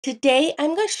Today,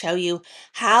 I'm going to show you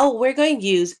how we're going to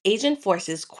use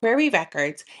Agentforce's query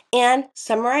records and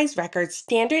summarize records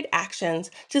standard actions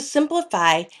to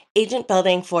simplify agent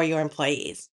building for your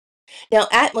employees. Now,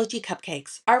 at Mochi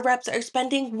Cupcakes, our reps are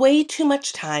spending way too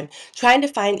much time trying to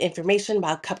find information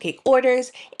about cupcake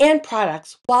orders and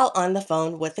products while on the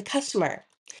phone with the customer.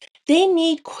 They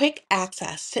need quick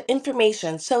access to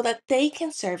information so that they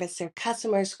can service their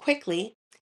customers quickly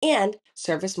and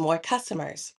service more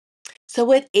customers. So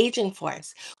with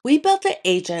Agentforce, we built an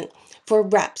agent for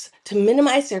reps to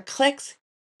minimize their clicks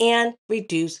and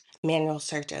reduce manual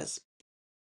searches.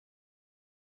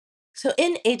 So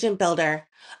in Agent Builder,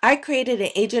 I created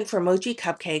an agent for Mochi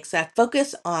Cupcakes that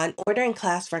focus on order and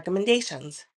class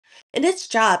recommendations. And its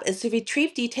job is to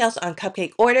retrieve details on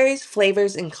cupcake orders,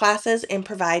 flavors, and classes and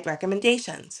provide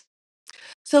recommendations.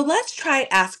 So let's try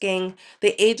asking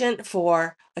the agent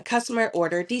for a customer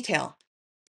order detail.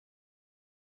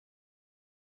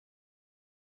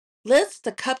 List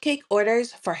the cupcake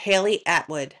orders for Haley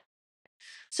Atwood.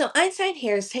 So Einstein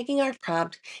here is taking our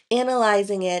prompt,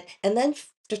 analyzing it, and then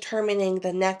determining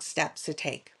the next steps to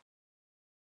take.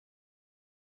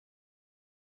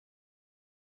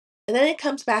 And then it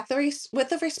comes back with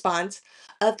the response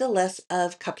of the list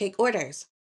of cupcake orders.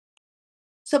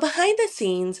 So behind the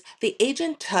scenes, the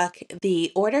agent took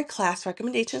the order class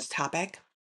recommendations topic.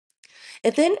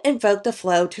 It then invoked the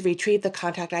flow to retrieve the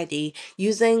contact ID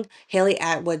using Haley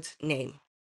Atwood's name.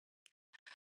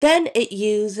 Then it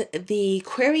used the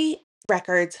query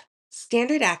records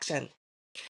standard action.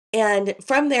 And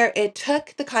from there, it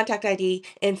took the contact ID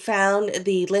and found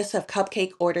the list of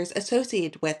cupcake orders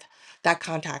associated with that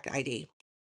contact ID.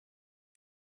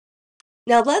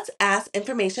 Now let's ask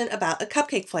information about a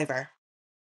cupcake flavor.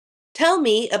 Tell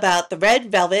me about the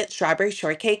red velvet strawberry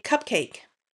shortcake cupcake.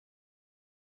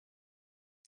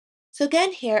 So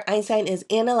again here, Einstein is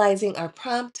analyzing our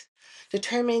prompt,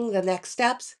 determining the next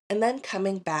steps, and then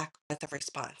coming back with a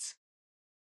response.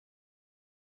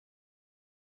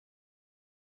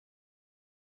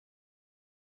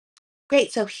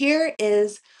 Great, so here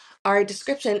is our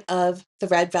description of the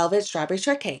red velvet strawberry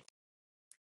shortcake.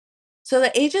 So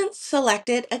the agent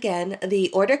selected, again, the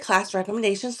order class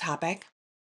recommendations topic,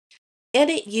 and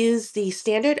it used the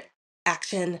standard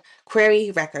action query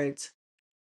records.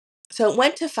 So it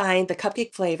went to find the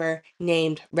cupcake flavor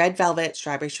named red velvet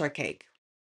strawberry shortcake.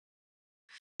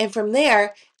 And from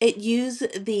there, it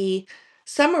used the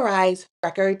summarize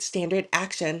record standard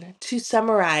action to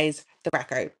summarize the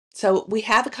record. So we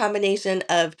have a combination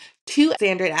of two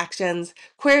standard actions,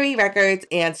 query records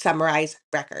and summarize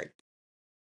record.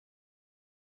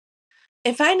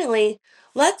 And finally,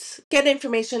 let's get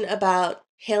information about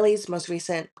Haley's most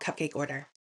recent cupcake order.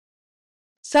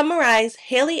 Summarize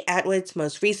Haley Atwood's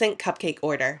most recent cupcake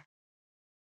order.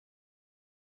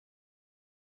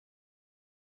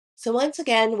 So once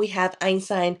again, we have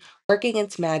Einstein working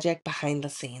its magic behind the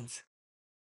scenes.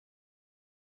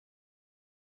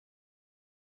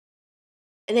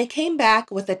 And it came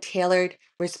back with a tailored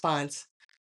response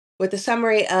with a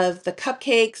summary of the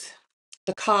cupcakes,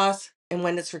 the cost, and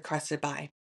when it's requested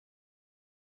by.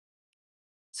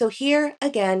 So here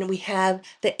again, we have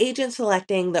the agent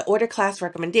selecting the order class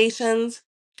recommendations,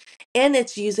 and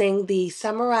it's using the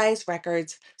summarize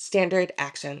records standard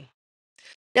action.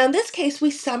 Now in this case,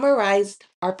 we summarized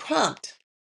our prompt,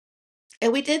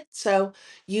 and we did so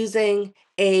using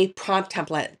a prompt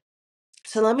template.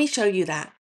 So let me show you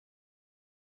that.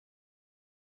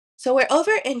 So we're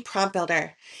over in Prompt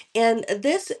Builder, and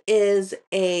this is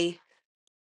a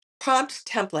prompt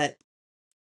template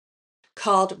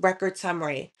called Record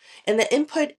Summary, and the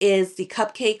input is the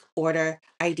cupcake order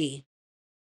ID.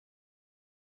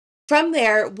 From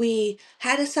there, we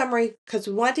had a summary because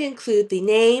we want to include the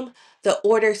name, the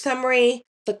order summary,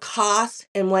 the cost,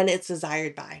 and when it's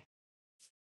desired by.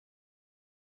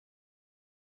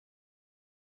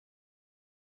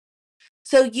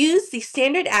 So use the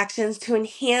standard actions to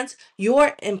enhance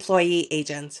your employee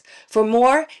agents. For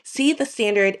more, see the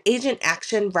standard agent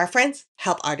action reference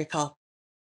help article.